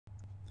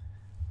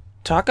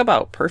Talk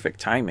about perfect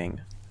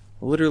timing.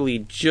 Literally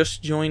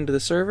just joined the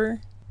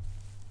server.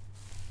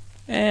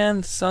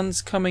 And the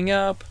sun's coming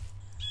up.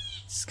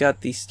 It's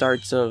got the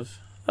starts of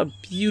a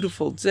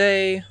beautiful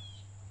day.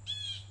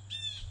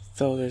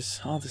 Though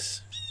there's all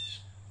this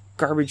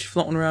garbage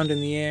floating around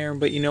in the air.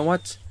 But you know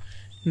what?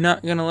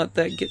 Not gonna let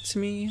that get to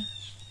me.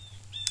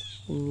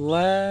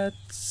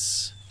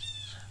 Let's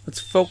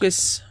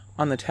focus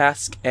on the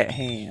task at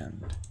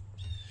hand.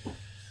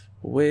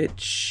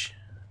 Which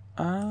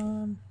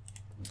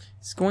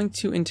is going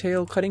to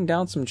entail cutting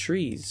down some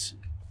trees.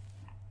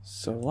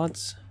 So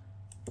let's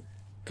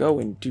go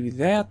and do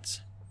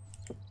that.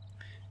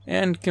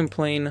 And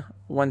complain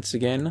once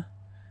again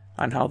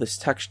on how this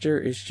texture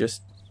is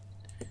just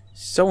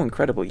so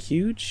incredibly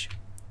huge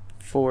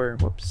for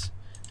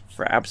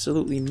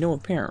absolutely no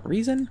apparent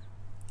reason.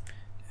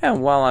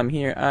 And while I'm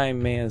here, I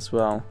may as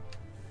well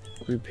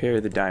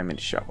repair the diamond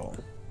shovel.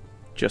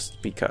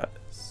 Just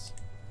because.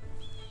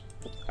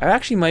 I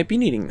actually might be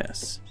needing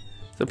this.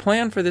 The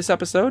plan for this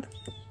episode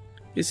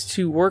is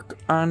to work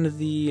on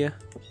the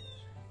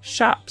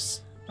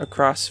shops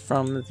across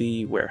from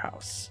the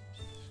warehouse.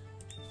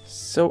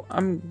 So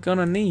I'm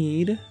gonna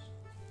need,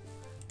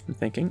 I'm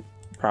thinking,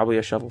 probably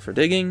a shovel for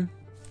digging,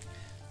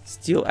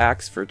 steel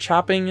axe for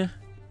chopping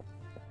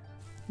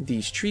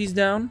these trees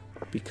down,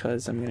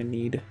 because I'm gonna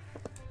need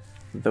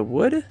the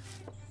wood,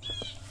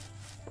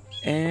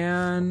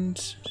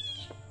 and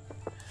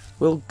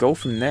we'll go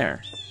from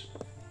there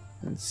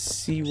and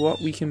see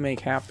what we can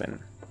make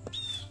happen.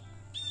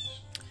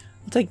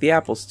 I'll take the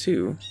apples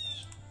too,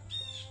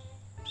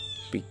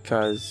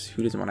 because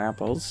who doesn't want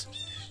apples?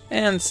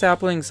 And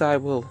saplings I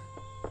will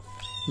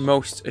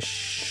most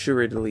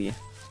assuredly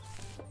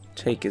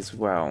take as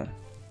well,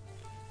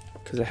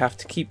 because I have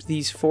to keep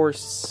these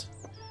forests,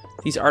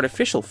 these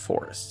artificial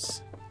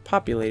forests,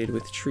 populated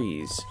with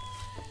trees.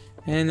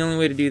 And the only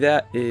way to do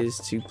that is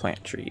to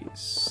plant trees.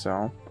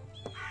 So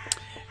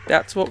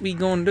that's what we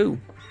gonna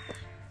do.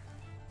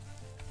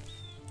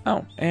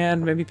 Oh,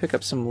 and maybe pick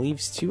up some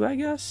leaves too, I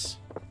guess?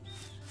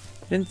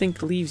 I didn't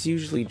think leaves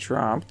usually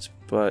dropped,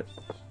 but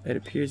it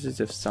appears as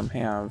if some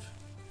have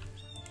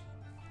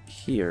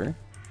here.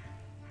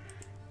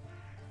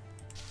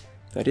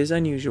 That is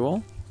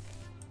unusual,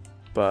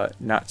 but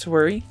not to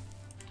worry.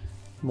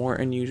 More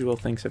unusual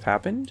things have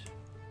happened.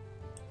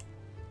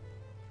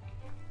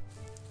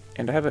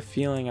 And I have a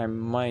feeling I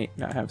might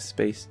not have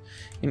space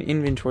in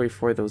inventory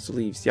for those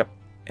leaves. Yep,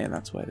 and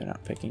that's why they're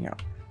not picking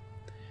up.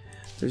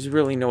 There's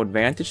really no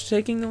advantage to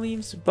taking the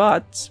leaves,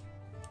 but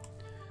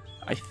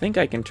I think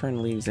I can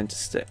turn leaves into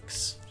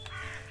sticks.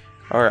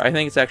 Or I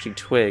think it's actually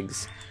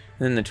twigs,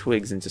 and then the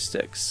twigs into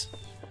sticks.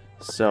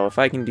 So if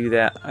I can do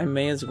that, I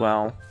may as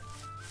well,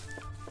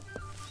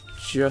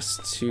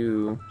 just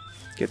to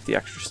get the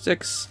extra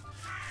sticks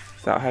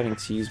without having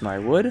to use my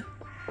wood.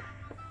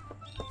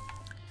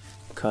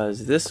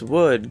 Because this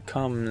wood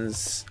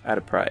comes at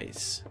a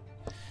price.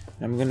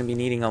 I'm going to be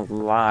needing a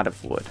lot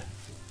of wood,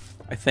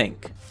 I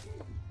think.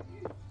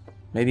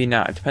 Maybe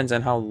not. It depends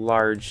on how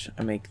large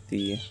I make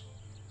the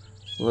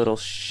little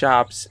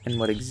shops and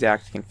what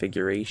exact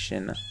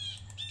configuration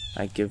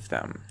I give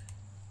them.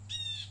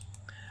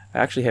 I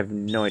actually have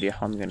no idea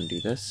how I'm going to do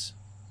this.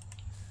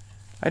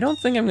 I don't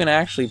think I'm going to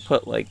actually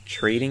put like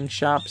trading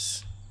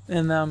shops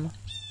in them.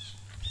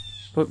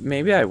 But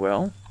maybe I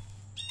will.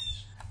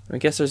 I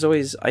guess there's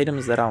always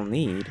items that I'll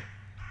need.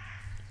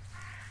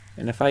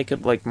 And if I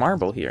could, like,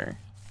 marble here,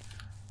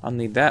 I'll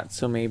need that,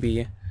 so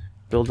maybe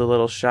build a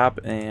little shop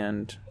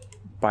and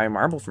buy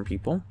marble from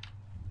people.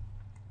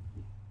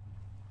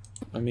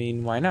 I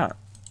mean, why not?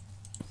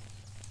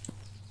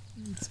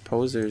 I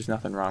suppose there's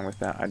nothing wrong with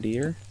that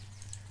idea.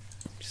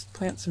 Just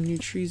plant some new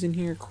trees in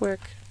here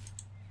quick.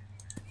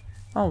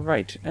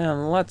 Alright,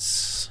 and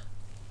let's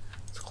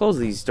close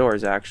these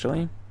doors,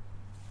 actually.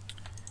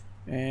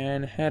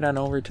 And head on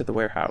over to the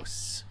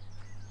warehouse.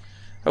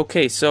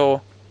 Okay,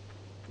 so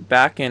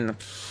back in,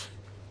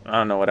 I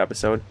don't know what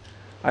episode,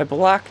 I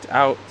blocked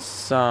out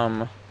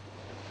some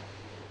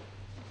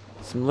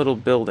little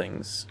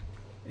buildings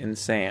in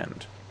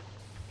sand.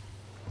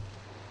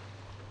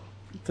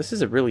 This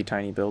is a really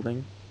tiny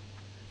building.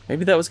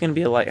 Maybe that was going to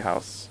be a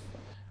lighthouse.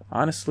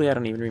 Honestly, I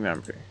don't even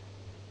remember.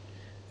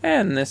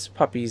 And this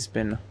puppy's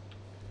been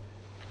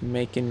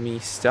making me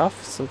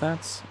stuff, so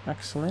that's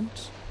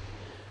excellent.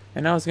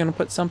 And I was going to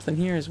put something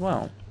here as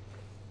well.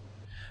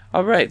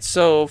 Alright,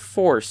 so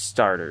for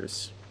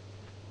starters,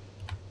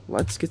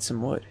 let's get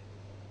some wood.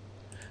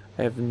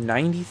 I have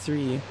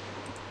 93,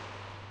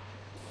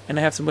 and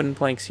I have some wooden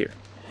planks here.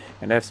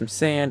 And I have some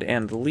sand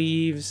and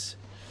leaves.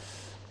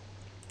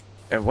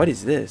 And what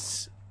is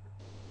this?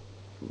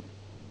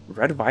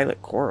 Red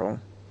violet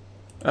coral.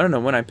 I don't know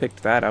when I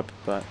picked that up,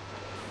 but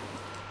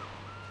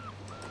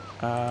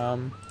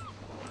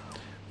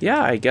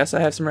yeah, I guess I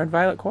have some red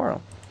violet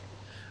coral.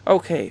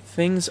 Okay,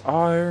 things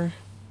are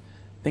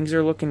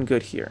looking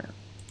good here.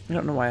 I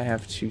don't know why I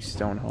have 2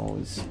 stone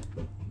hoes.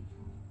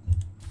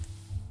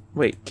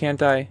 Wait,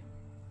 can't I?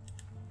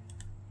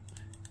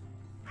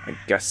 I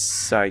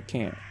guess I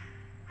can't.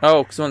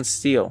 Oh, because one's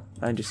steel.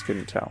 I just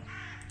couldn't tell.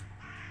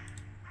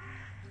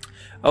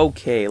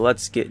 Okay,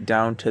 let's get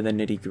down to the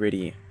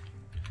nitty-gritty.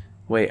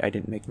 Wait, I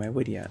didn't make my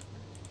wood yet.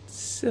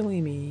 Silly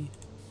me.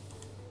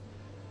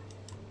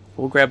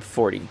 We'll grab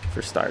 40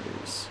 for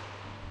starters.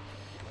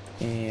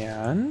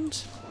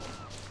 And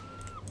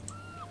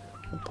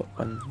we'll put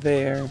one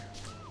there.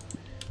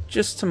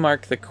 Just to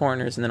mark the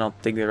corners, and then I'll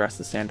dig the rest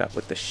of the sand up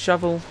with the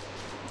shovel.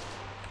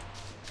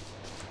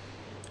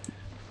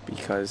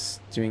 Because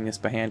doing this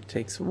by hand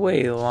takes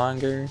way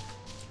longer.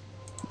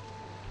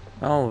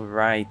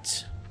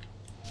 Alright.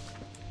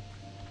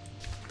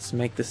 Let's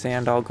make the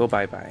sand all go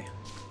bye-bye.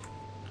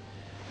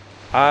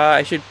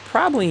 I should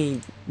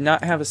probably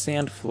not have a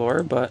sand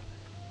floor, but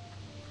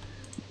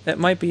that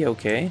might be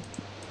okay.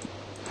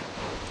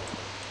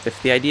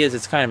 If the idea is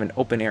it's kind of an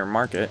open-air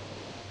market,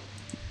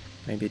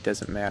 maybe it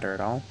doesn't matter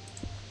at all.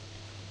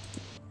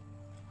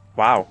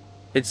 Wow.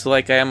 It's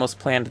like I almost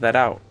planned that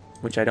out,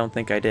 which I don't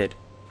think I did.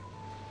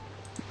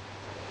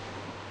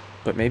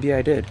 But maybe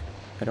I did.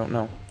 I don't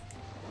know.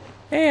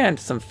 And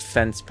some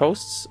fence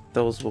posts.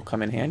 Those will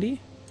come in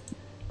handy.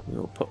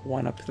 We'll put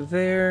one up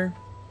there.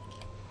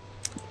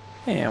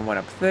 And one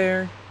up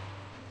there.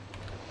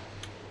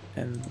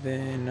 And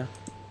then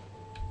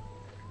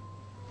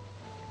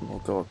we'll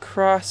go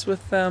across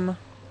with them.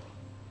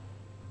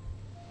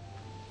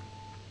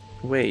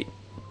 Wait.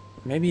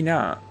 Maybe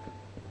not.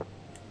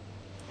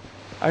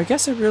 I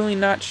guess I'm really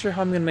not sure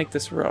how I'm going to make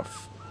this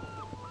roof.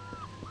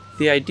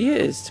 The idea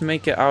is to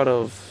make it out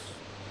of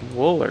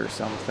wool or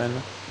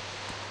something.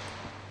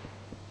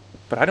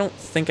 But I don't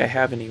think I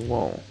have any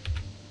wool.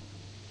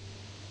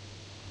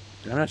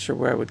 And I'm not sure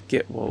where I would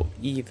get wool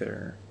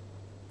either.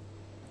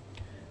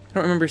 I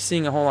don't remember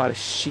seeing a whole lot of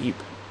sheep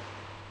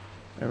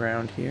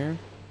around here.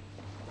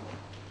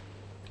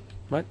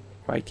 What?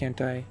 Why can't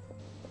I?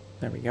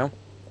 There we go.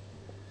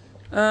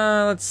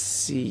 Let's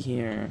see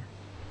here.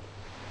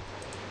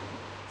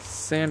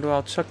 Sand, well,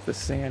 I'll chuck the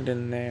sand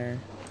in there.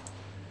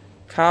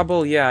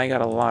 Cobble, yeah, I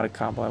got a lot of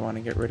cobble I want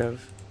to get rid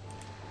of.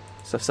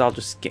 Stuff's all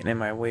just getting in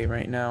my way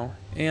right now.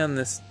 And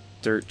this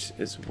dirt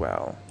as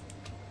well.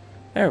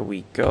 There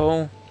we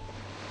go.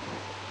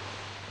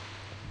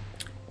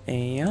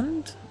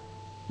 And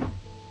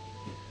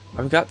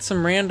I've got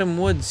some random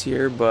woods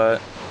here,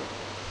 but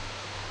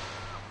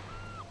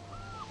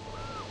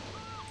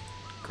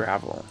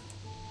gravel.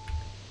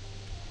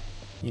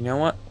 You know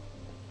what?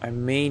 I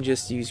may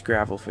just use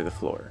gravel for the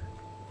floor.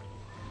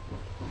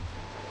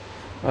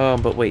 Oh,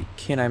 but wait,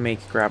 can I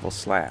make gravel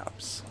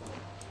slabs?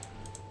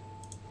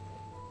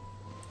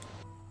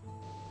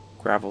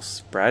 Gravel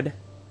spread?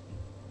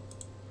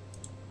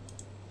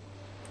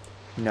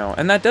 No,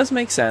 and that does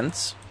make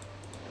sense.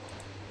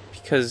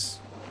 Because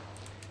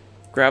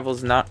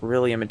gravel's not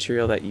really a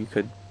material that you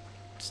could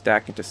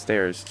stack into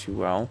stairs too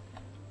well.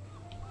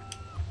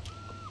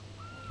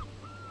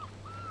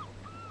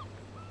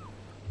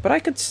 But I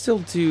could still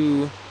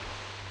do...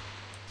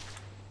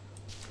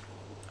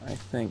 I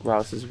think... Wow,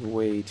 this is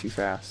way too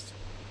fast.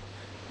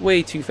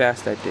 Way too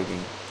fast at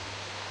digging.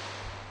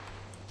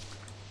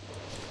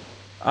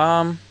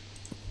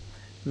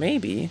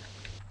 Maybe.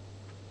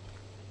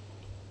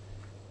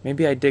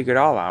 Maybe I dig it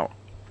all out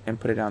and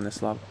put it on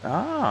this level.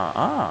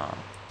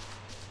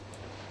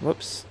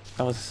 Whoops.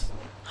 That was...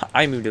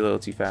 I moved a little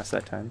too fast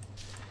that time.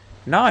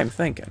 Now I'm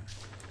thinking.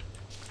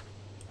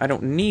 I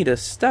don't need a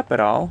step at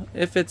all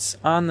if it's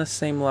on the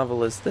same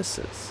level as this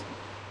is.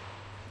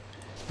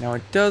 Now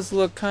it does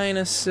look kind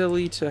of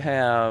silly to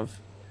have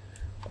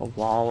a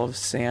wall of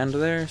sand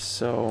there,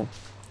 so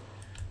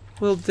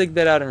we'll dig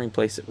that out and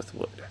replace it with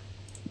wood.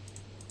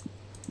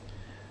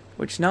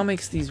 Which now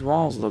makes these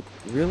walls look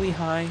really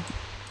high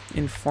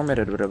and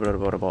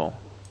formidable.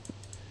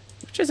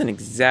 Which isn't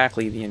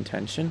exactly the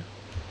intention.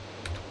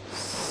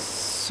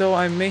 So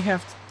I may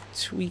have to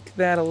tweak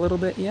that a little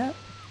bit yet.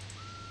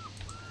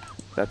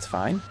 That's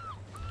fine.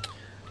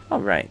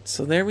 Alright,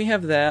 so there we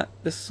have that.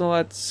 This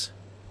lets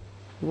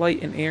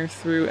light and air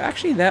through.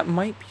 Actually, that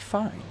might be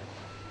fine.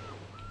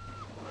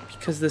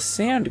 Because the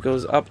sand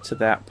goes up to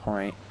that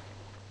point.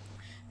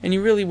 And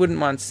you really wouldn't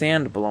want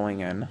sand blowing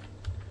in.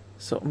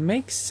 So it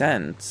makes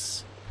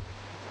sense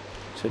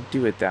to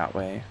do it that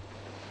way.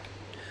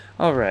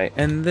 Alright,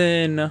 and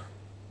then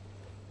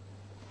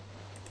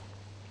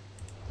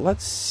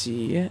let's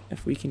see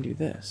if we can do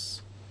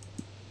this.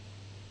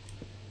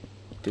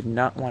 Did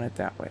not want it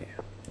that way.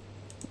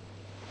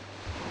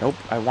 Nope,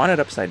 I want it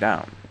upside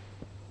down.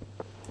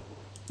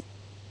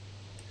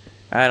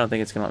 I don't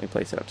think it's going to let me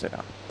place it upside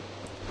down.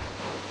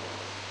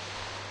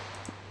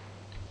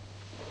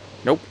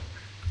 Nope.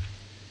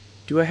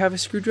 Do I have a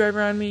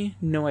screwdriver on me?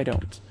 No, I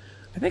don't.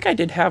 I think I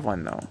did have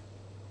one, though.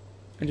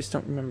 I just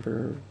don't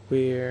remember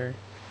where.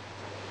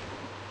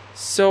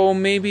 So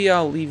maybe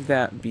I'll leave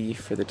that be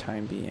for the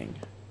time being.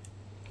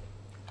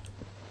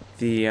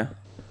 The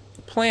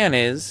plan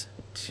is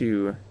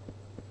to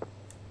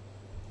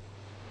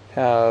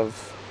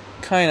have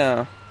kind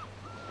of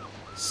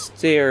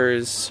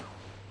stairs.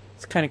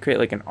 Let's kind of create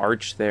like an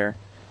arch there,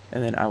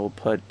 and then I will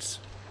put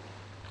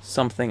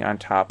something on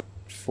top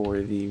for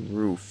the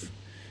roof.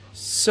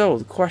 So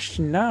the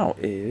question now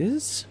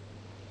is,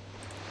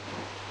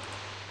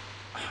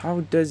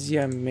 how does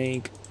you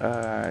make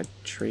a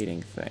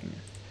trading thing?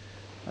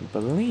 I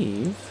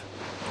believe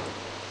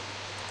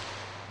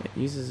it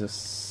uses a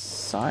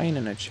sign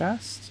and a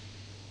chest.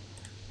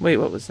 Wait,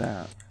 what was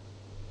that?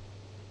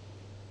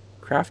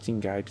 Crafting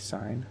guide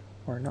sign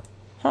or no?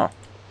 Huh.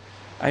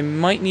 I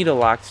might need a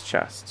locked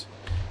chest,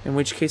 in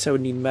which case I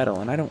would need metal,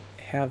 and I don't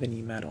have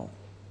any metal.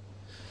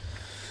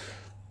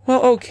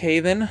 Well, okay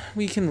then,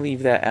 we can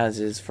leave that as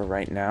is for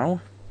right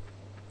now.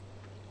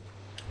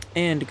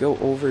 And go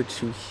over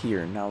to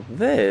here. Now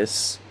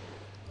this,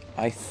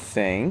 I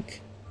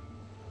think,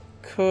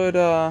 could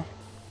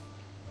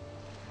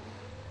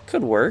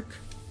work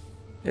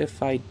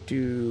if I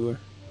do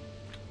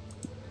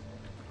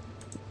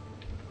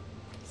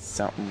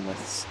something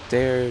with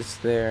stairs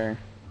there.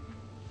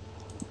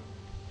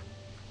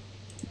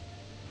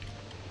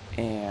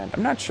 And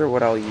I'm not sure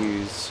what I'll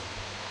use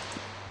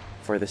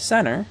for the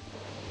center.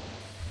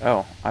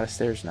 Oh, out of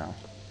stairs now.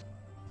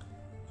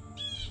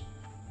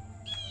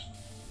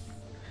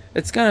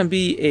 It's gonna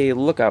be a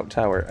lookout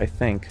tower, I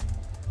think,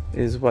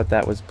 is what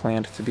that was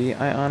planned to be.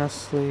 I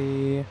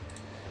honestly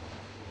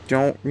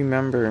don't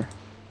remember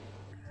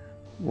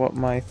what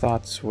my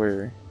thoughts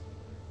were.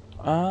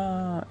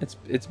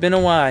 It's been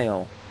a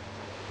while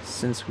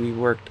since we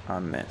worked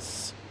on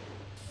this.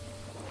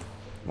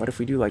 What if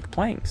we do like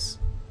planks?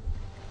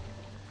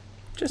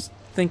 Just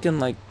thinking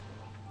like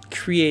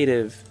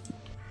creative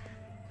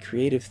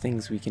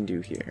things we can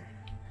do here.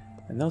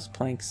 And those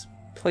planks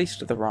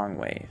placed the wrong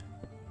way.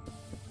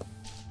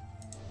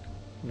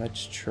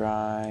 Let's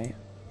try.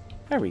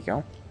 There we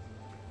go.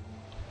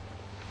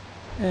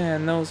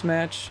 And those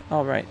match.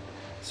 Alright.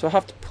 So I'll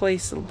have to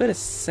place a little bit of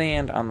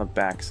sand on the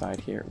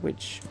backside here,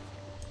 which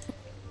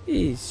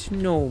is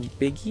no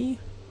biggie.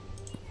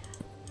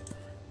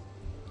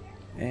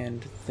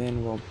 And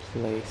then we'll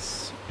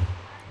place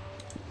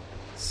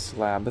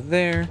slab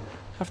there.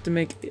 Have to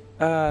make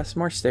some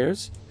more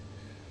stairs,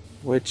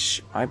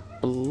 which I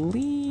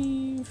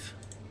believe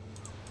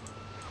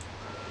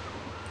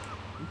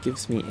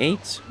gives me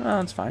 8. Well,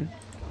 that's fine.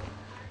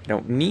 I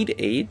don't need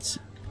 8,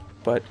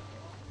 but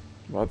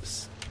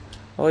whoops.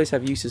 I'll always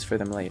have uses for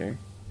them later.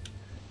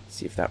 Let's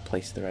see if that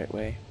placed the right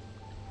way.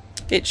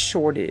 It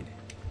sure did.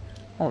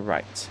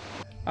 Alright.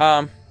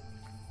 I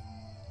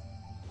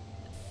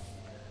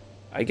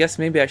guess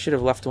maybe I should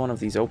have left one of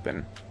these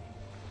open.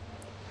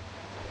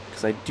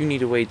 Because I do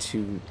need a way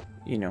to,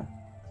 you know,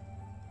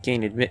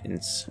 gain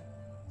admittance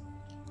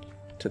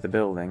to the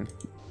building.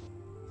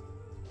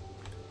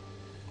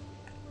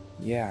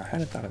 Yeah, I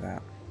hadn't thought of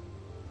that.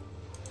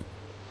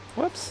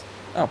 Whoops.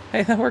 Oh,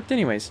 hey, that worked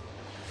anyways.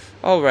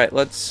 Alright,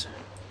 let's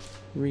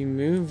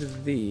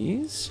remove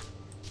these.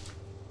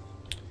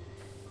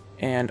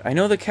 And I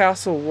know the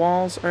castle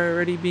walls are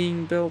already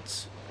being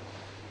built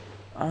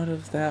out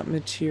of that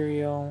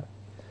material.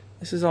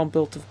 This is all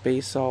built of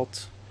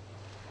basalt.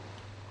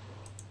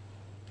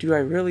 Do I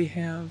really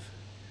have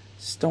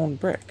stone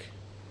brick?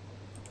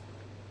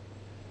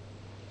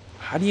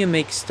 How do you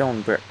make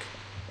stone brick?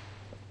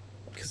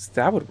 Because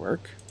that would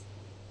work,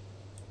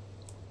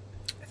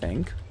 I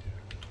think.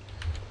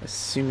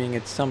 Assuming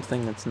it's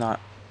something that's not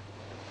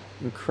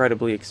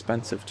incredibly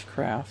expensive to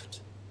craft.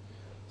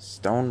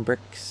 Stone brick,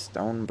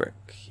 stone brick.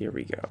 Here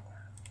we go.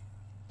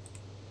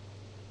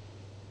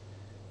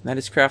 And that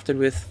is crafted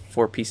with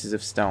 4 pieces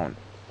of stone.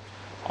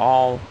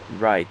 All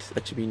right,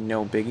 that should be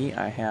no biggie.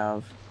 I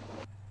have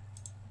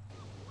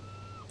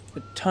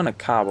a ton of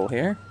cobble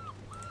here.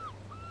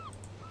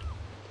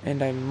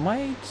 And I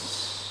might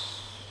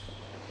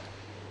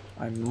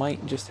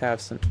just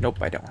have some...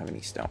 Nope, I don't have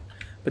any stone.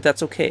 But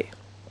that's okay,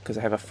 because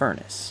I have a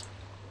furnace.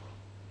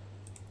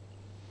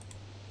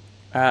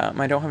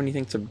 I don't have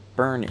anything to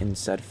burn in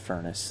said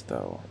furnace,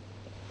 though.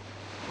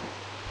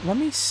 Let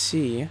me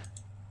see.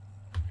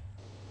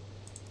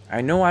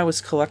 I know I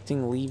was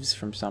collecting leaves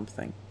from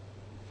something.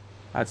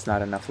 That's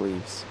not enough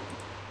leaves.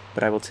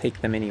 But I will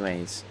take them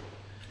anyways,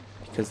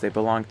 because they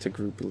belong to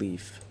group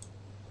leaf.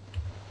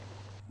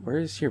 Where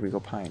is... Here we go,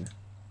 pine.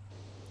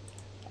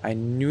 I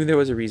knew there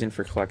was a reason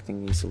for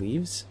collecting these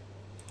leaves.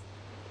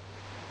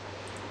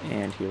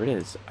 And here it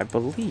is, I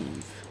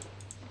believe.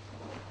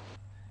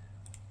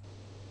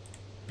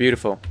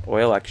 Beautiful.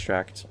 Oil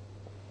extract.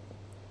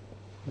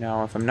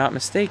 Now, if I'm not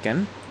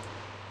mistaken,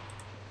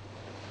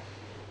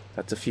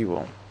 that's a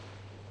fuel.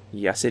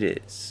 Yes, it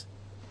is.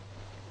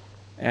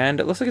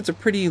 And it looks like it's a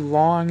pretty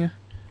long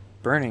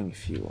burning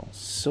fuel.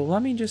 So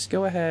let me just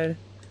go ahead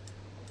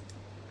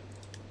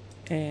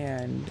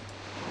and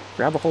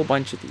grab a whole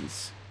bunch of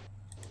these.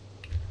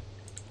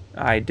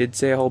 I did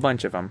say a whole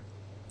bunch of them.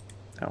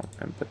 Oh,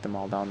 and put them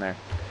all down there.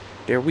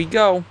 There we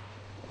go.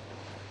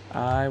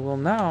 I will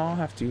now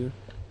have to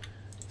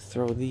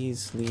throw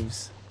these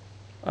leaves.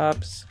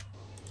 Oops.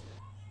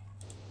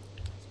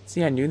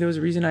 See, I knew there was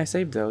a reason I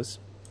saved those.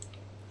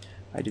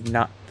 I did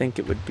not think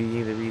it would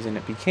be the reason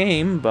it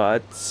became,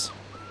 but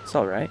it's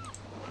alright.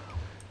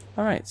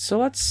 Alright, so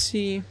let's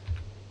see.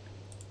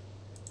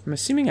 I'm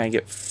assuming I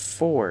get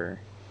 4.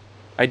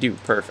 I do,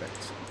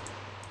 perfect.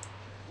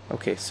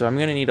 Okay, so I'm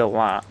gonna need a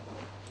lot,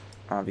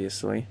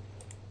 obviously.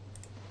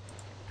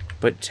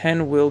 but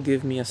 10 will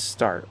give me a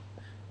start.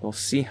 We'll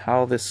see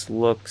how this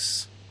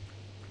looks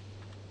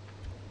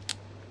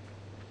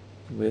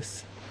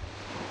with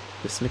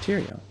this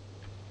material.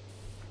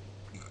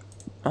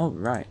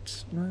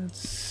 Alright,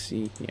 let's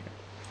see here.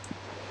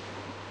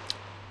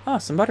 Ah,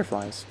 some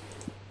butterflies.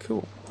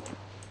 Cool.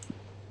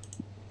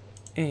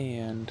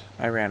 And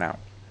I ran out.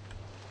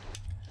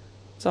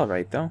 It's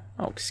alright though.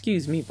 Oh,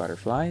 excuse me,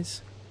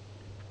 butterflies.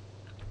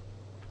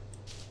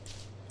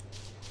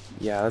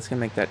 Yeah, that's gonna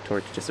make that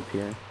torch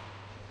disappear.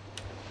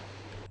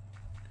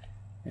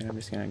 And I'm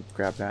just gonna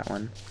grab that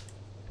one.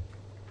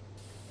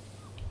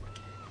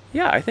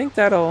 Yeah, I think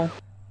that'll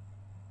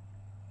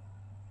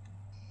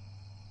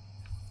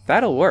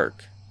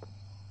work.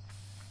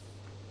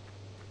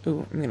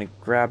 Ooh, I'm gonna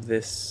grab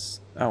this.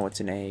 Oh, it's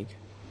an egg.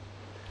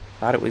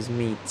 Thought it was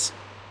meat.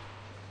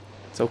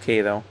 It's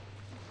okay though.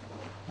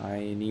 I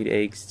need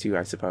eggs too,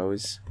 I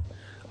suppose.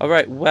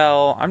 Alright,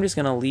 well, I'm just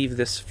gonna leave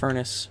this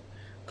furnace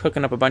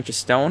cooking up a bunch of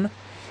stone,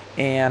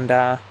 and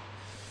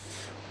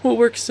we'll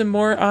work some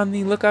more on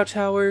the lookout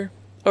tower.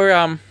 Or,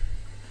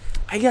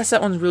 I guess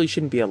that one really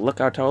shouldn't be a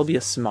lookout tower, it'll be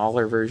a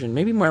smaller version,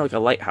 maybe more like a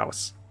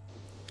lighthouse.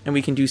 And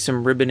we can do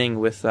some ribboning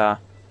with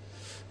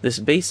this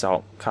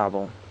basalt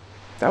cobble.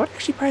 That would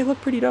actually probably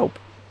look pretty dope.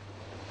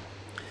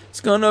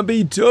 It's gonna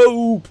be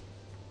dope!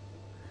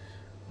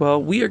 Well,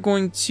 we are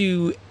going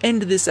to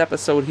end this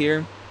episode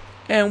here,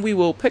 and we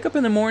will pick up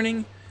in the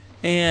morning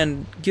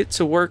and get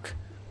to work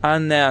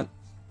on that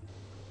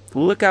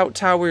lookout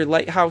tower,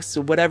 lighthouse,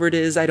 or whatever it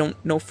is. I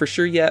don't know for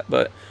sure yet,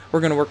 but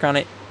we're going to work on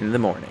it in the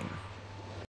morning.